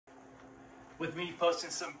with me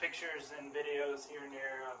posting some pictures and videos here and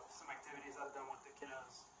there of some activities I've done with the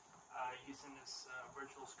kiddos using this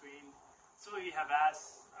virtual screen. Some of you have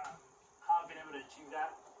asked how I've been able to achieve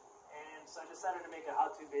that, and so I decided to make a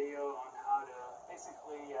how-to video on how to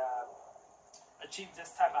basically achieve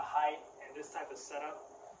this type of height and this type of setup,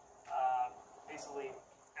 basically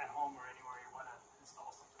at home or anywhere you want to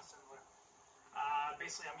install something similar.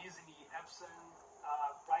 Basically, I'm using the EPSON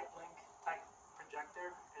Brightlink type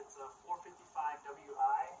projector. It's a 455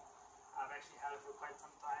 WI. I've actually had it for quite some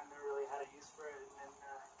time. Never really had a use for it, and then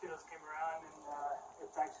kiddos came around, and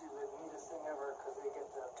it's actually the neatest thing ever because they get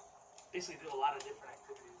to basically do a lot of different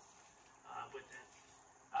activities with it.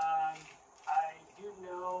 I do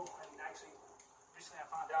know, and actually recently I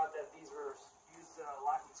found out that these were used a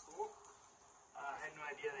lot in school. I had no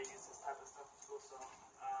idea they used this type of stuff in school, so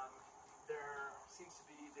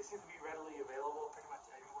they seem to be readily available pretty much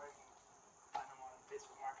everywhere. You can find them on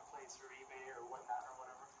Facebook Marketplace or eBay or whatnot or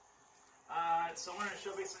whatever. So I wanted to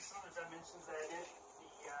show basically some of the dimensions that I did.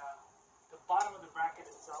 The bottom of the bracket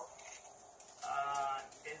itself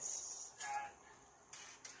is at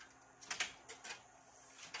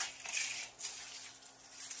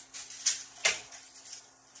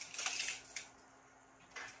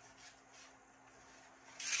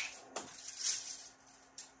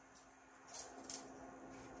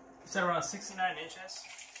around 69 inches,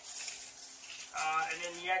 and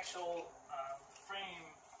then the actual frame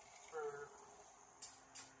for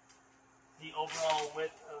the overall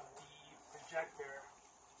width of the projector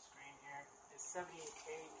screen here is 78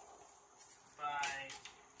 by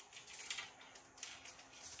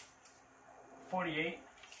 48,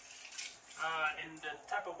 and the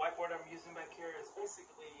type of whiteboard I'm using back here is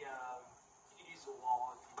basically you could use a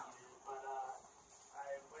wall if you needed it, but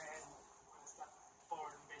I went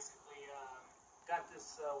forward and basically got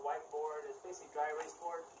this whiteboard. It's basically dry erase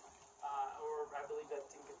board, or I believe I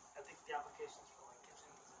think the applications for like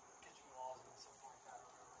kitchen walls and something like that.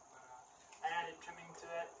 Or whatever. But I added trimming to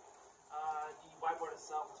it. The whiteboard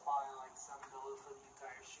itself is probably like $7 for the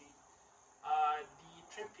entire sheet. The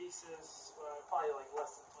trim pieces were probably like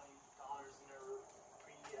less than $20,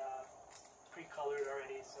 and they're pre-colored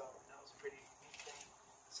already, so that was a pretty neat thing.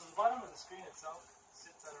 So the bottom of the screen itself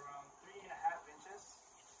sits at around 3.5 inches,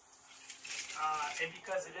 and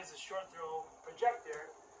because it is a short throw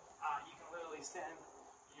projector, you can literally stand,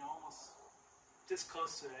 almost this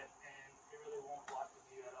close to it, and it really won't block the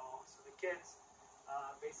view at all. So the kids,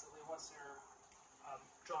 basically, once they're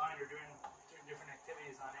drawing or doing different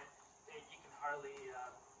activities on it, you can hardly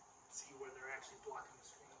see where they're actually blocking the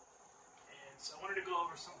screen. And so I wanted to go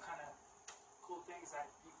over some kind of cool things that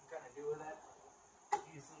you can kind of do with it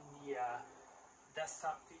using the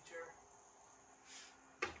desktop feature.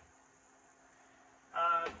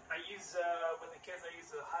 With the kids, I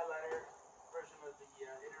use a highlighter version of the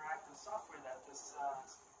interactive software that this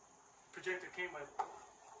projector came with,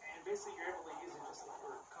 and basically you're able to use it just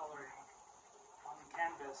for coloring on the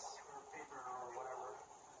canvas or paper or whatever.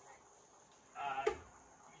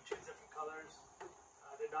 You choose different colors.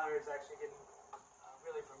 The daughter is actually getting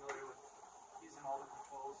really familiar with using all the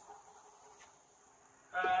controls.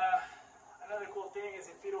 Another cool thing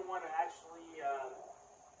is if you don't want to actually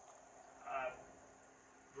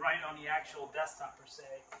write on the actual desktop per se,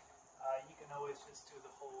 you can always just do the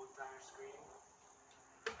whole entire screen.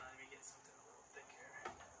 Let me get something a little thick here.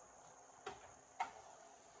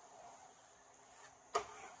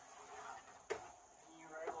 And you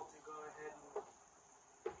are able to go ahead and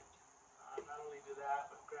not only do that,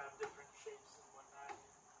 but grab different shapes and whatnot.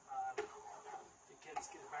 The kids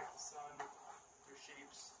get back to sewing their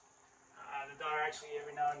shapes. The daughter actually,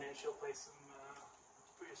 every now and then, she'll play some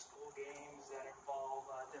preschool games that involve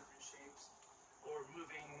different shapes, or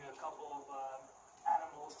moving a couple of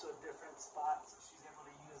animals to a different spot, so she's able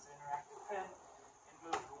to use the interactive pen and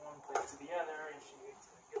move from one place to the other, and she gets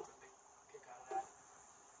a big kick out of that.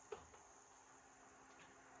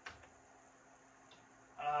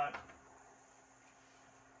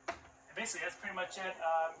 And basically, that's pretty much it.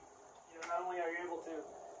 Not only are you able to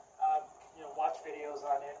watch videos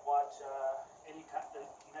on it, watch any kind of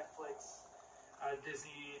Netflix,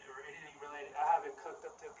 Disney, or anything related. I have it cooked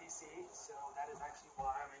up to a PC, so that is actually why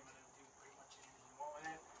I'm able to do pretty much anything you want with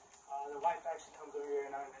it. The wife actually comes over here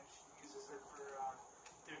and she uses it for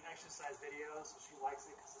doing exercise videos, so she likes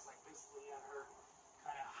it because it's like basically at her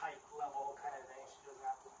kind of height level kind of thing. She doesn't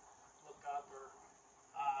have to look up, or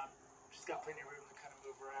she's got plenty of room to kind of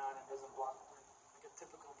move around and doesn't block like a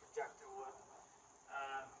typical projector would.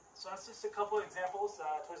 So that's just a couple of examples.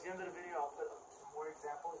 Towards the end of the video, I'll put some more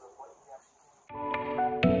examples of what you actually can.